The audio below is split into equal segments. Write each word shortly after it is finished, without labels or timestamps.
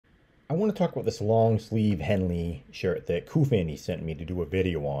I want to talk about this long sleeve Henley shirt that COOFANDY sent me to do a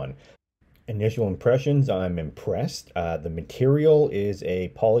video on. Initial impressions, I'm impressed. The material is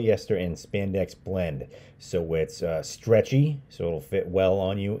a polyester and spandex blend. So it's stretchy, so it'll fit well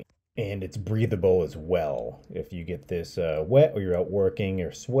on you. And it's breathable as well. If you get this wet or you're out working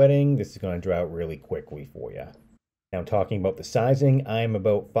or sweating, this is going to dry out really quickly for you. Now, talking about the sizing, I'm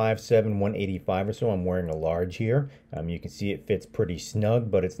about 5'7", 185 or so. I'm wearing a large here. You can see it fits pretty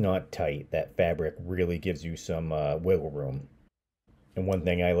snug, but it's not tight. That fabric really gives you some wiggle room. And one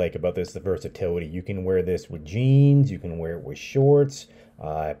thing I like about this is the versatility. You can wear this with jeans, you can wear it with shorts.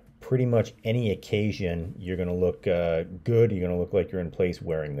 Pretty much any occasion, you're going to look good. You're going to look like you're in place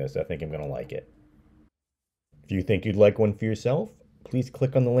wearing this. I think I'm going to like it. If you think you'd like one for yourself, please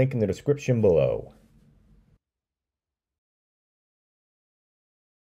click on the link in the description below.